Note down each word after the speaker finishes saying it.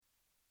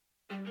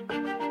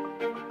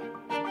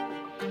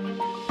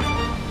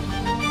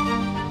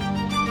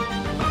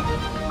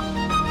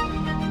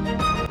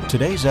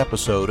Today's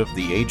episode of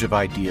the Age of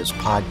Ideas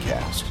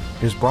podcast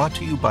is brought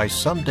to you by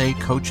Someday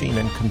Coaching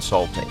and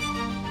Consulting.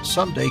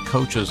 Someday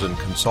coaches and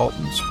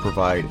consultants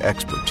provide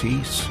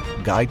expertise,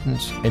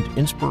 guidance, and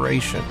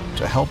inspiration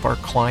to help our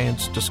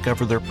clients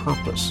discover their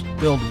purpose,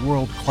 build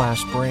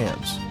world-class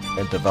brands,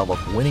 and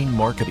develop winning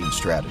marketing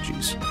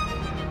strategies.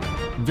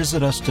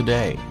 Visit us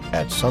today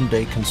at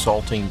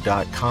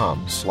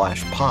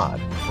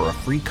somedayconsulting.com/pod for a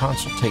free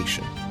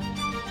consultation.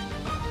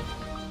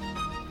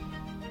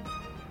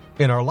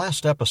 In our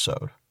last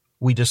episode,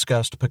 we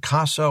discussed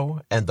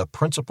Picasso and the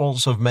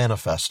principles of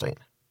manifesting.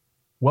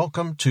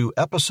 Welcome to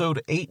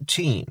episode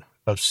 18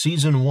 of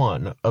season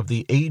 1 of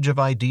the Age of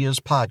Ideas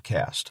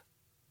podcast,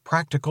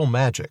 Practical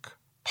Magic,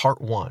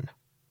 Part 1.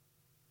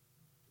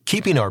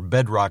 Keeping our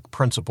bedrock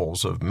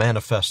principles of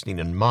manifesting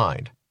in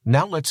mind,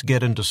 now let's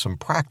get into some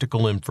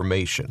practical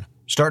information,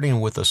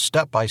 starting with a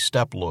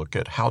step-by-step look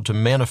at how to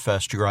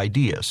manifest your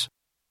ideas.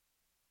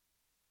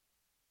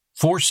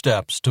 4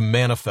 steps to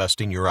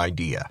manifesting your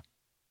idea.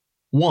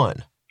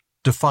 1.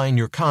 Define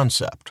your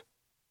concept.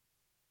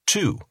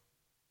 2.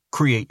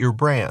 Create your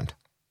brand.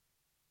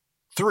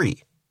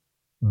 3.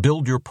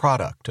 Build your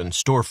product and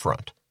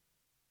storefront.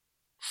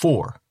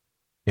 4.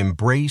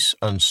 Embrace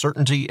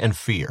uncertainty and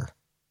fear.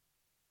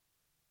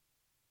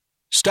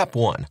 Step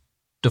 1.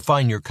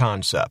 Define your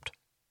concept.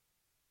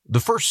 The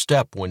first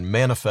step when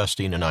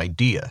manifesting an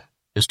idea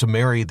is to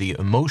marry the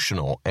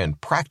emotional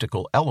and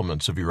practical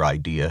elements of your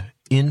idea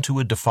into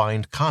a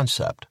defined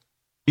concept.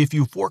 If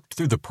you've worked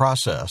through the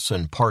process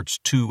in parts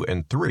 2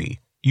 and 3,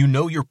 you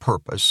know your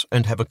purpose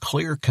and have a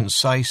clear,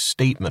 concise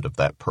statement of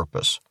that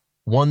purpose,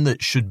 one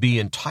that should be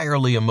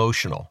entirely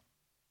emotional.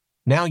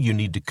 Now you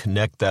need to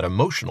connect that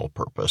emotional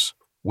purpose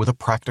with a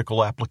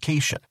practical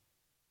application.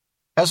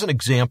 As an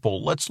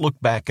example, let's look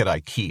back at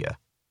Ikea.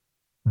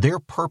 Their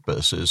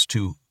purpose is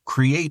to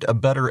create a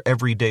better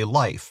everyday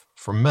life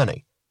for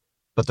many,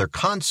 but their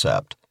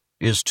concept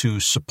is to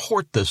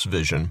support this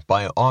vision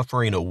by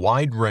offering a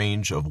wide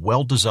range of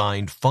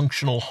well-designed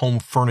functional home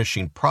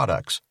furnishing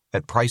products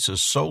at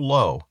prices so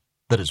low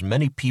that as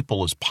many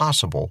people as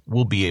possible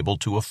will be able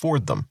to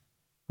afford them.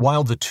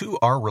 While the two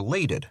are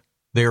related,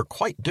 they are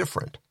quite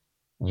different.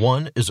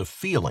 One is a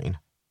feeling,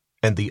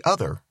 and the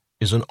other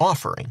is an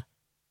offering.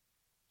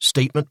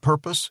 Statement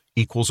purpose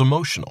equals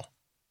emotional.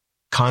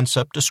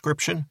 Concept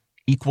description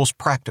equals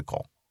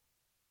practical.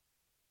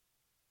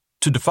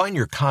 To define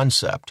your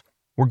concept,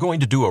 we're going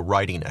to do a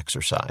writing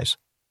exercise.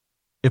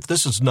 If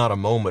this is not a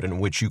moment in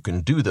which you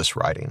can do this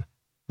writing,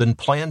 then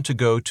plan to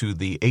go to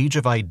the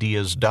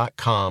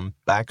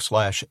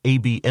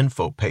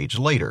ageofideas.com/abinfo page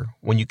later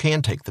when you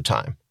can take the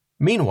time.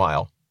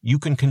 Meanwhile, you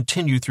can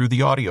continue through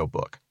the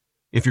audiobook.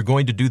 If you're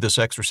going to do this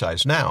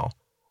exercise now,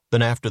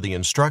 then after the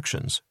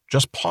instructions,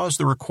 just pause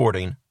the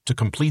recording to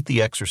complete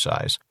the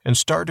exercise and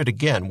start it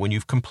again when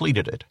you've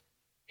completed it.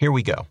 Here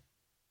we go.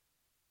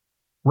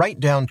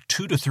 Write down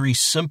 2 to 3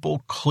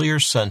 simple, clear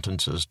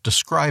sentences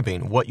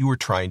describing what you are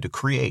trying to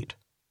create.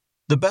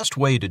 The best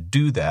way to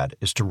do that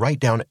is to write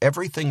down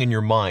everything in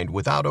your mind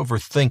without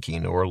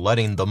overthinking or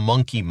letting the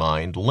monkey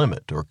mind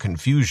limit or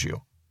confuse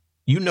you.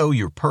 You know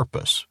your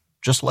purpose.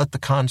 Just let the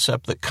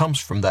concept that comes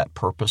from that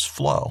purpose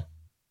flow.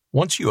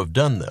 Once you have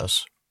done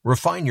this,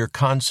 refine your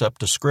concept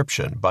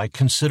description by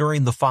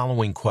considering the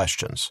following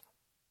questions.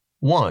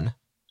 1.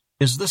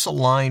 Is this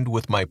aligned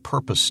with my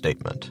purpose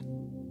statement?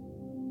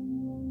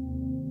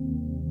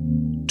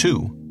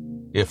 2.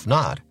 If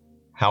not,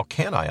 how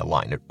can I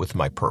align it with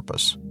my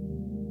purpose?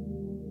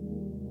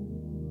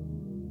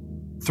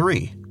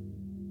 3.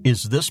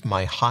 Is this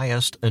my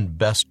highest and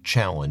best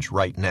challenge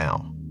right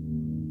now?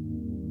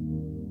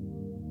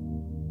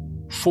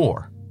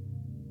 4.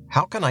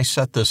 How can I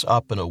set this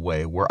up in a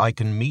way where I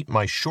can meet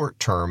my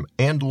short-term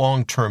and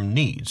long-term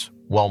needs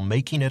while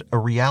making it a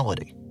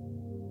reality?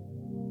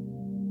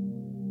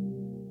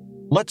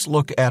 Let's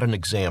look at an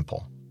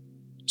example.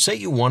 Say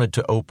you wanted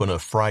to open a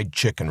fried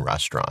chicken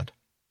restaurant.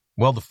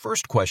 Well, the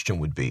first question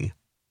would be,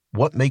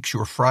 what makes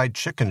your fried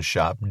chicken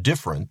shop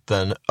different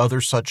than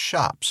other such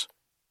shops?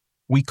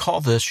 We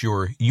call this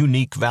your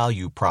unique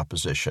value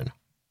proposition,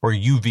 or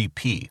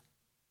UVP.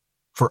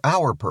 For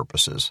our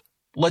purposes,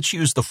 let's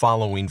use the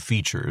following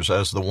features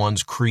as the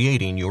ones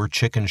creating your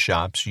chicken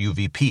shop's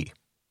UVP.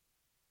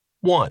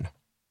 1.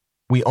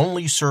 We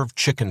only serve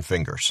chicken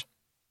fingers.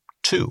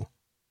 2.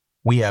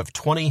 We have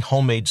 20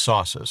 homemade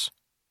sauces.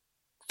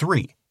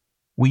 3.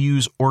 We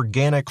use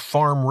organic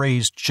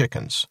farm-raised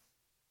chickens.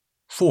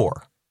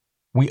 4.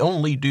 We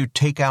only do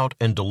takeout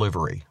and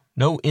delivery,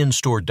 no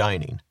in-store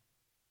dining.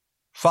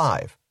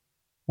 5.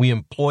 We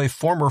employ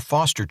former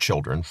foster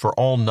children for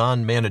all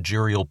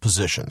non-managerial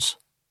positions.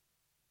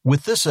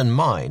 With this in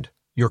mind,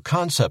 your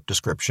concept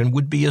description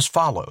would be as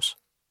follows.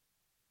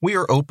 We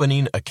are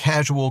opening a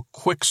casual,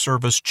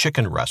 quick-service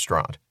chicken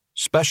restaurant,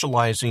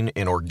 specializing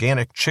in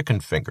organic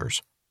chicken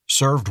fingers,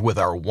 served with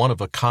our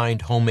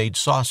one-of-a-kind homemade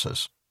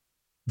sauces.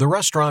 The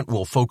restaurant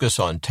will focus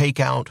on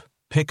takeout,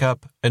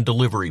 pickup, and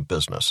delivery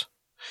business.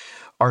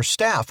 Our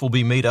staff will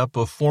be made up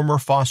of former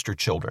foster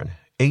children,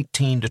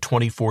 18 to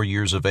 24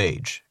 years of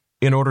age,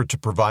 in order to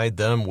provide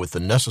them with the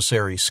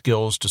necessary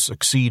skills to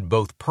succeed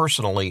both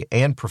personally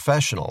and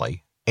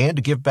professionally, and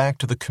to give back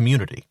to the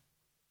community.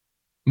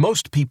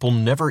 Most people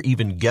never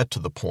even get to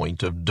the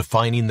point of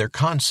defining their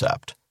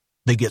concept.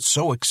 They get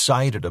so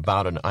excited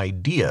about an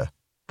idea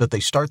that they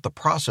start the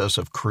process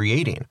of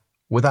creating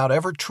without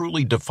ever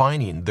truly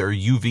defining their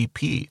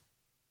UVP,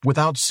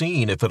 without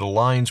seeing if it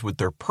aligns with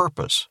their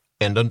purpose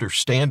and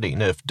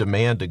understanding if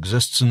demand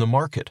exists in the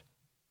market.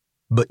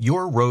 But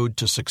your road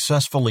to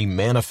successfully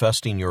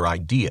manifesting your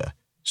idea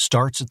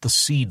starts at the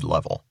seed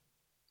level.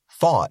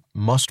 Thought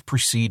must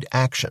precede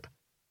action,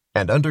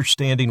 and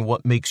understanding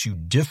what makes you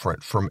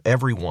different from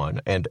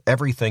everyone and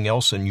everything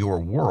else in your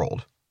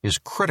world is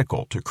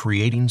critical to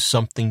creating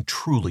something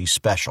truly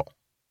special.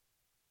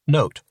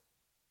 Note,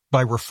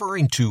 by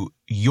referring to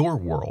your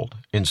world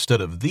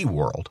instead of the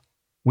world,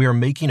 we are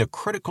making a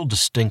critical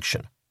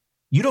distinction.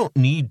 You don't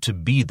need to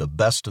be the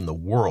best in the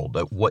world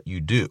at what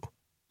you do.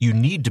 You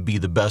need to be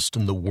the best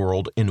in the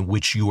world in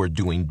which you are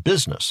doing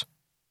business.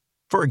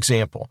 For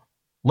example,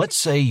 let's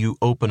say you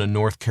open a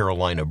North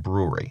Carolina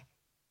brewery.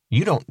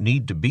 You don't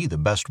need to be the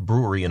best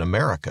brewery in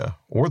America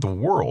or the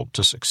world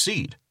to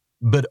succeed,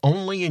 but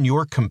only in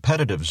your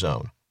competitive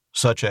zone,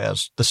 such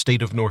as the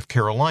state of North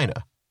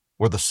Carolina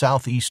or the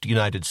Southeast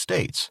United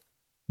States.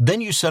 Then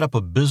you set up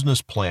a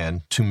business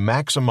plan to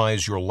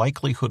maximize your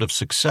likelihood of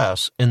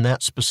success in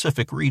that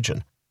specific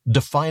region.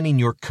 Defining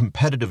your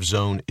competitive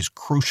zone is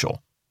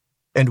crucial.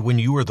 And when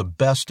you are the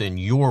best in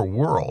your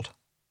world,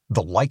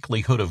 the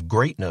likelihood of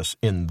greatness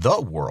in the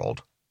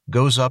world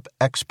goes up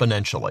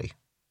exponentially.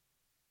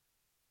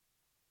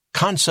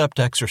 Concept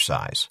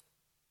exercise.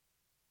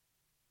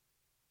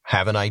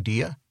 Have an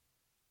idea?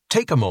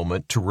 Take a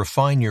moment to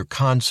refine your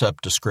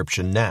concept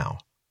description now.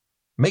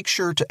 Make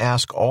sure to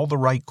ask all the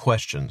right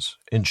questions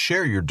and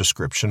share your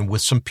description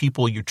with some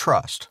people you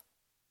trust.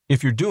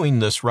 If you're doing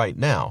this right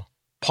now,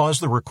 pause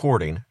the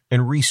recording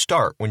and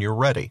restart when you're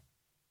ready.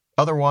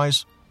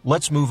 Otherwise,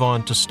 let's move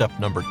on to step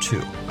number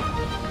 2.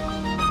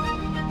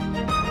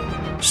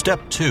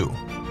 Step 2.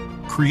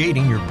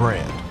 Creating your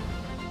brand.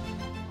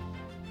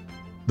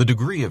 The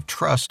degree of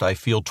trust I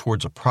feel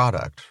towards a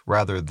product,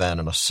 rather than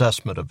an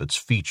assessment of its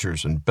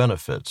features and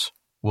benefits,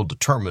 will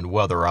determine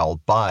whether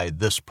I'll buy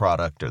this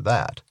product or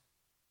that.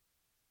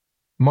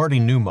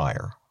 Marty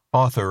Neumeier,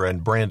 author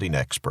and branding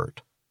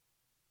expert.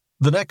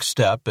 The next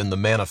step in the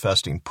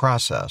manifesting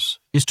process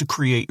is to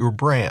create your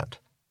brand.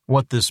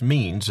 What this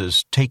means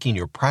is taking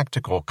your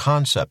practical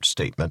concept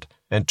statement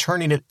and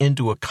turning it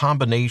into a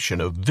combination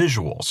of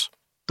visuals,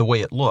 the way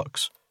it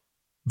looks,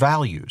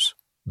 values,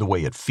 the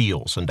way it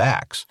feels and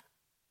acts,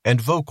 and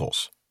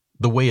vocals,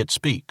 the way it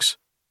speaks.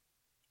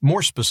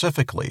 More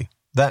specifically,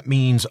 that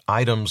means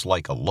items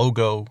like a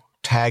logo,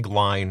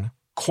 tagline,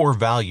 core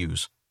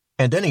values,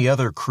 and any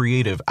other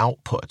creative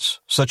outputs,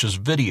 such as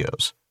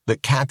videos,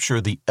 that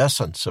capture the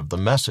essence of the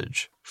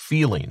message,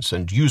 feelings,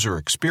 and user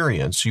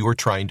experience you are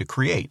trying to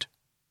create.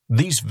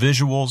 These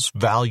visuals,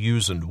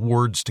 values, and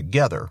words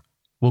together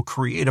will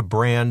create a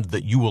brand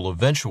that you will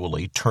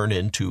eventually turn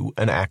into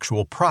an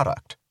actual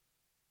product.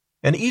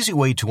 An easy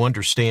way to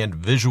understand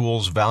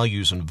visuals,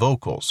 values, and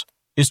vocals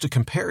is to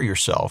compare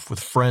yourself with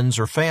friends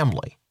or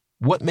family.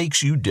 What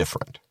makes you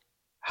different?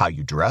 How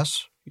you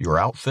dress, your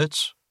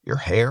outfits, your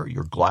hair,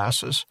 your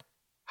glasses,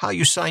 how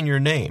you sign your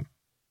name.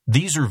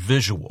 These are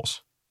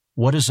visuals.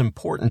 What is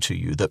important to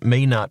you that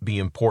may not be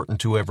important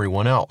to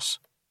everyone else?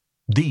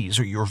 These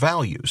are your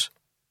values.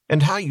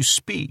 And how you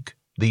speak,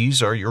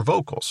 these are your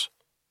vocals.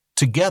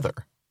 Together,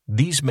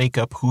 these make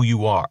up who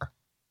you are.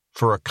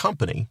 For a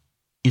company,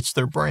 it's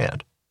their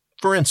brand.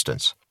 For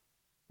instance,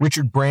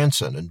 Richard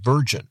Branson and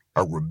Virgin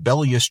are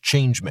rebellious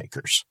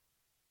changemakers.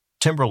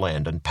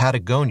 Timberland and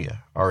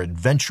Patagonia are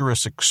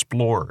adventurous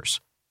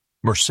explorers.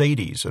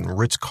 Mercedes and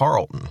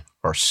Ritz-Carlton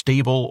are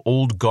stable,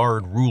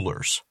 old-guard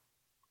rulers.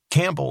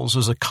 Campbell's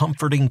is a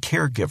comforting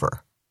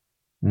caregiver.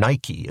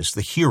 Nike is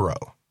the hero,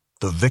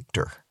 the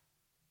victor.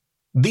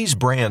 These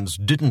brands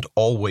didn't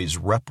always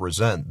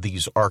represent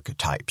these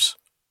archetypes.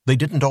 They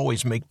didn't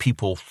always make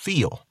people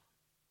feel.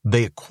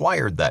 They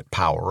acquired that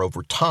power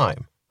over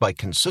time by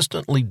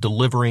consistently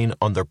delivering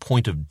on their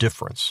point of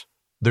difference,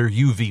 their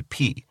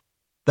UVP.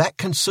 That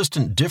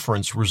consistent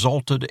difference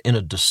resulted in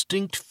a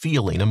distinct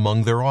feeling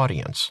among their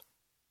audience.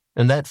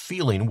 And that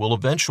feeling will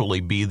eventually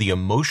be the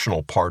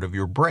emotional part of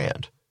your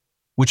brand,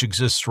 which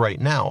exists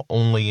right now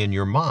only in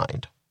your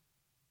mind.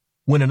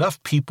 When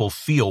enough people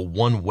feel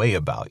one way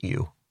about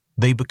you,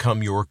 they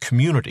become your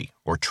community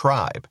or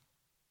tribe.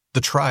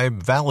 The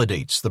tribe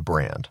validates the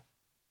brand.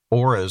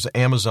 Or as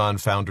Amazon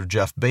founder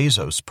Jeff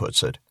Bezos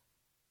puts it,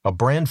 a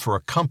brand for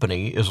a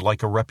company is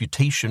like a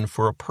reputation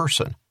for a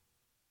person.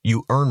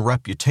 You earn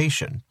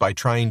reputation by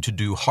trying to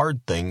do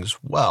hard things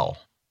well.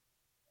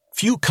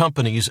 Few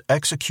companies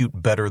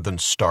execute better than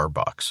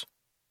Starbucks.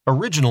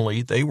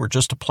 Originally, they were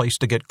just a place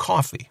to get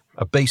coffee,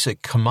 a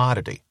basic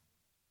commodity.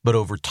 But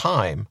over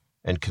time,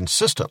 and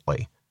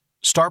consistently,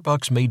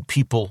 Starbucks made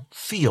people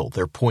feel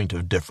their point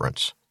of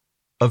difference.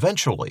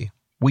 Eventually,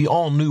 we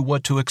all knew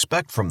what to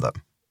expect from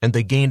them, and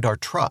they gained our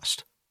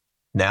trust.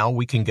 Now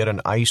we can get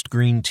an iced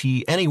green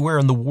tea anywhere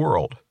in the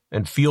world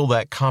and feel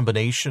that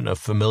combination of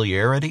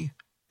familiarity,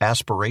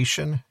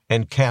 aspiration,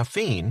 and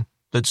caffeine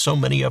that so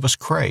many of us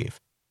crave.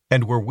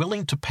 And we're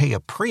willing to pay a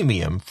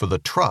premium for the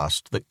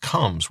trust that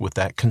comes with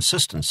that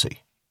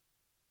consistency.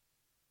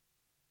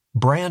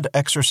 Brand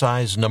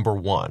exercise number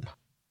 1.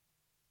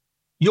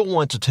 You'll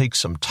want to take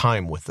some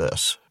time with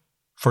this.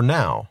 For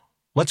now,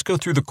 let's go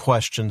through the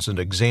questions and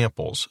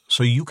examples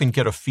so you can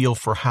get a feel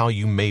for how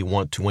you may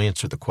want to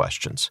answer the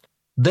questions.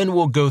 Then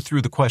we'll go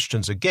through the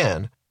questions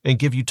again and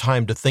give you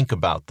time to think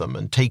about them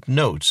and take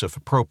notes if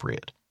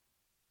appropriate.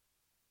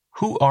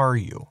 Who are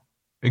you?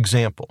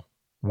 Example,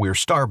 we're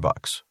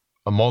Starbucks,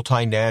 a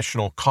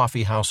multinational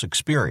coffee house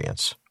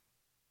experience.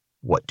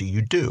 What do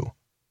you do?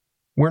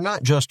 We're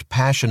not just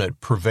passionate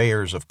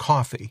purveyors of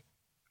coffee.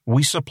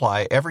 We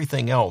supply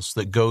everything else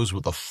that goes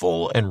with a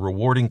full and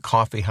rewarding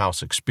coffee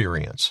house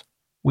experience.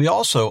 We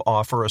also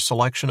offer a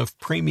selection of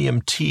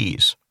premium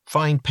teas,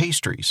 fine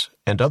pastries,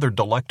 and other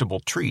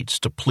delectable treats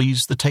to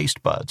please the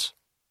taste buds.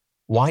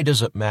 Why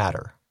does it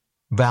matter?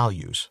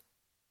 Values.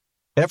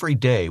 Every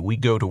day we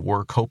go to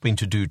work hoping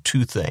to do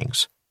 2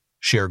 things: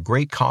 share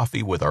great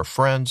coffee with our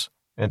friends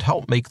and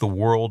help make the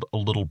world a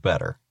little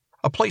better,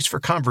 a place for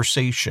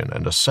conversation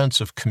and a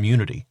sense of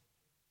community.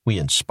 We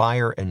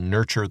inspire and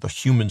nurture the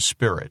human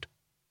spirit,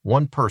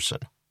 one person,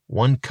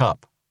 one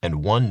cup,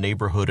 and one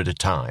neighborhood at a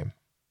time.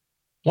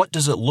 What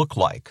does it look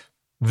like?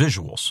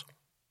 Visuals.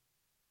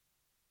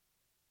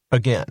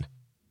 Again,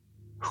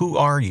 who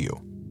are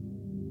you?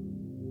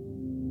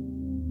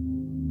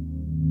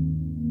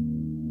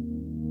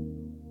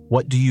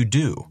 What do you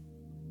do?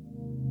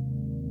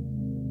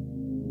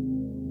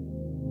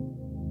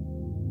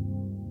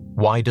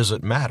 Why does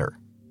it matter?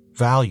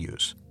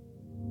 Values.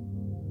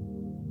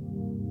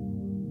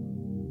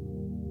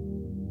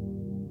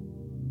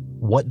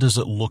 What does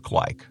it look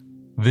like?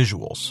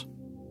 Visuals.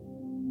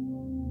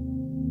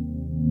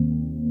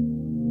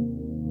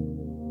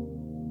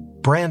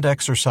 Brand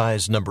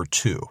exercise number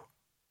 2.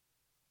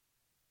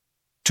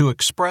 To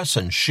express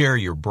and share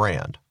your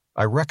brand,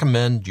 I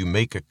recommend you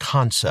make a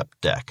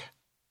concept deck.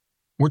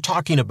 We're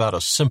talking about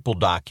a simple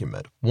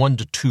document, 1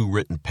 to 2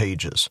 written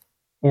pages,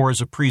 or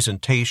as a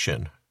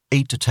presentation,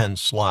 8 to 10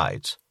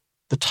 slides.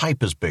 The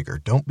type is bigger,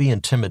 don't be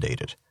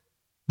intimidated,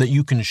 that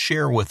you can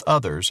share with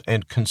others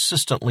and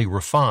consistently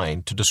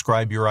refine to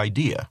describe your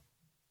idea.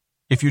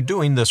 If you're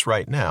doing this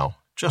right now,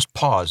 just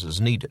pause as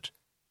needed.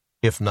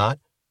 If not,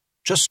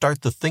 just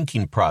start the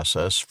thinking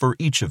process for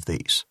each of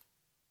these.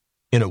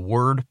 In a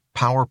Word,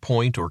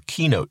 PowerPoint, or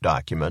Keynote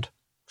document,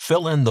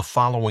 fill in the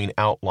following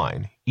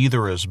outline,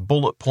 either as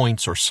bullet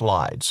points or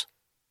slides.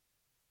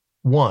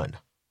 1.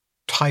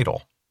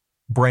 Title,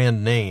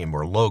 brand name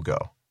or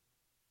logo.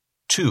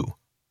 2.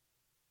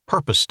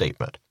 Purpose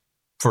statement.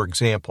 For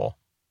example,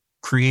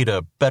 create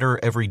a better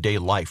everyday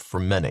life for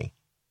many.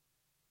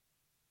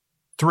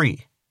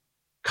 3.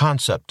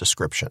 Concept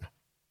description.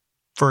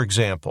 For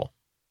example,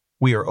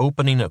 we are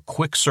opening a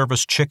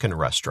quick-service chicken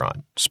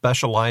restaurant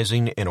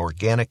specializing in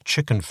organic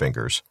chicken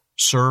fingers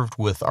served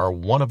with our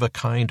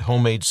one-of-a-kind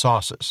homemade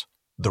sauces.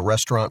 The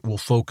restaurant will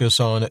focus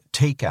on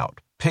takeout,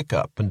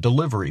 pickup, and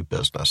delivery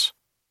business.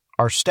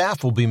 Our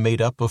staff will be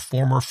made up of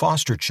former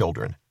foster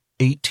children,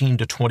 18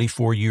 to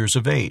 24 years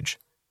of age,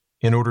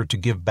 in order to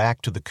give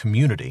back to the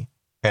community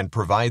and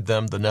provide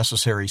them the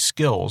necessary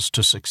skills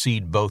to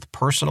succeed both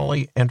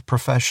personally and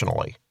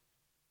professionally.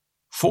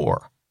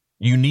 4.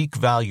 Unique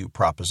value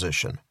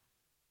proposition.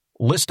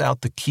 List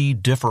out the key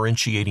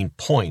differentiating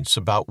points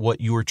about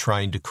what you are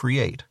trying to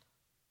create.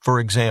 For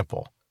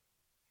example,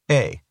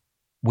 A.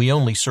 We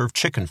only serve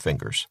chicken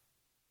fingers.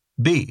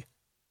 B.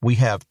 We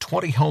have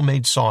 20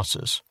 homemade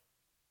sauces.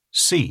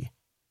 C.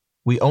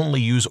 We only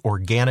use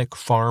organic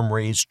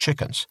farm-raised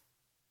chickens.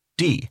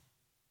 D.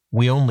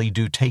 We only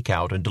do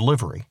takeout and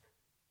delivery.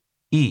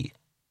 E.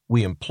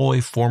 We employ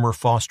former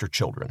foster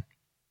children.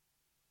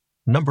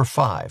 Number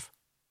 5.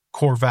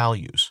 Core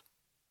values.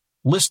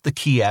 List the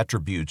key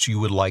attributes you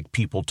would like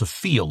people to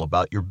feel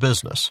about your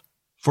business.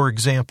 For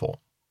example,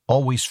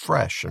 always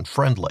fresh and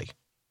friendly.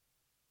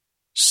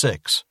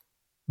 6.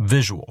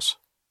 Visuals.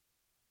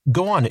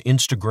 Go on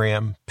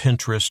Instagram,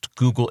 Pinterest,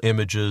 Google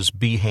Images,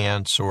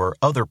 Behance, or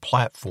other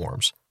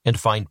platforms and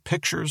find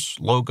pictures,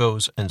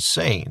 logos, and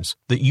sayings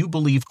that you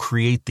believe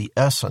create the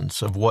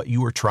essence of what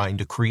you are trying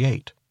to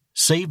create.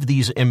 Save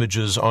these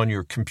images on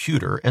your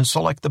computer and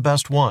select the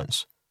best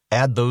ones.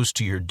 Add those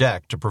to your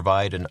deck to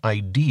provide an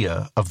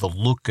idea of the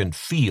look and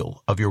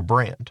feel of your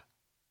brand.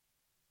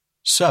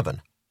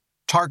 7.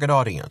 Target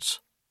audience.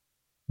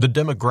 The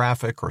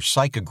demographic or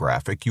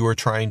psychographic you are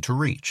trying to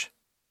reach.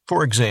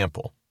 For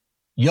example,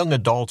 young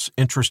adults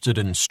interested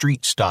in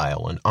street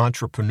style and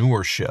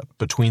entrepreneurship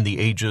between the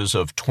ages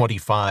of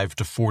 25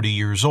 to 40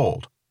 years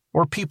old,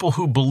 or people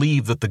who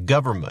believe that the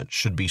government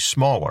should be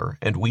smaller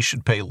and we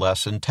should pay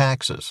less in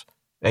taxes,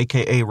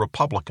 aka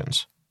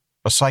Republicans,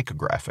 a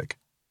psychographic.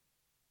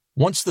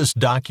 Once this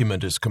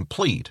document is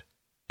complete,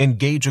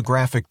 engage a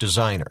graphic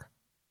designer.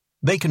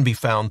 They can be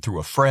found through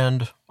a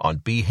friend, on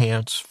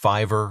Behance,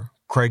 Fiverr,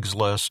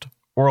 Craigslist,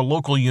 or a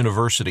local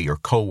university or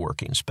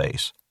co-working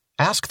space.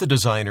 Ask the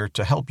designer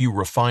to help you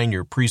refine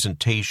your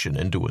presentation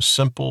into a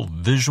simple,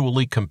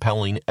 visually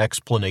compelling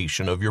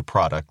explanation of your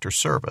product or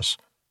service.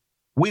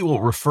 We will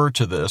refer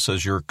to this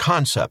as your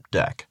concept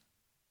deck.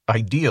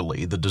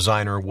 Ideally, the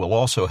designer will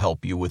also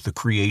help you with the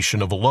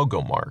creation of a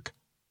logo mark.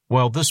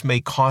 While this may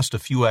cost a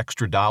few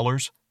extra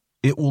dollars,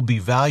 it will be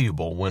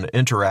valuable when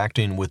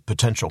interacting with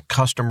potential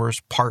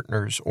customers,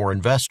 partners, or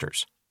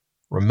investors.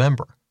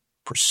 Remember,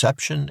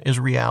 perception is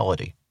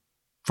reality.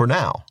 For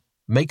now,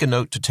 make a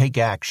note to take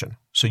action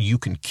so you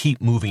can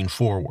keep moving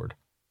forward.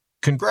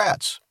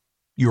 Congrats!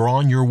 You're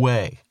on your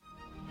way.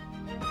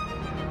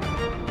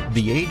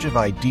 The Age of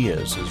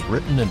Ideas is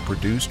written and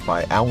produced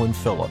by Alan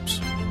Phillips,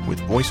 with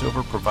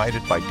voiceover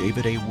provided by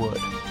David A. Wood.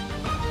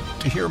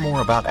 To hear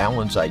more about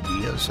Alan's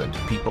ideas and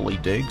people he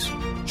digs,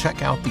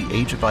 check out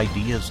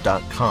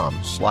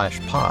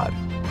theageofideas.com/pod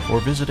or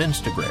visit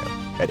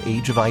Instagram at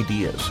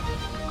ageofideas.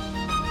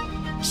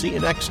 See you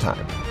next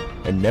time,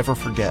 and never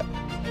forget,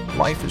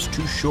 life is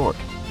too short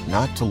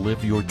not to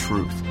live your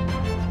truth.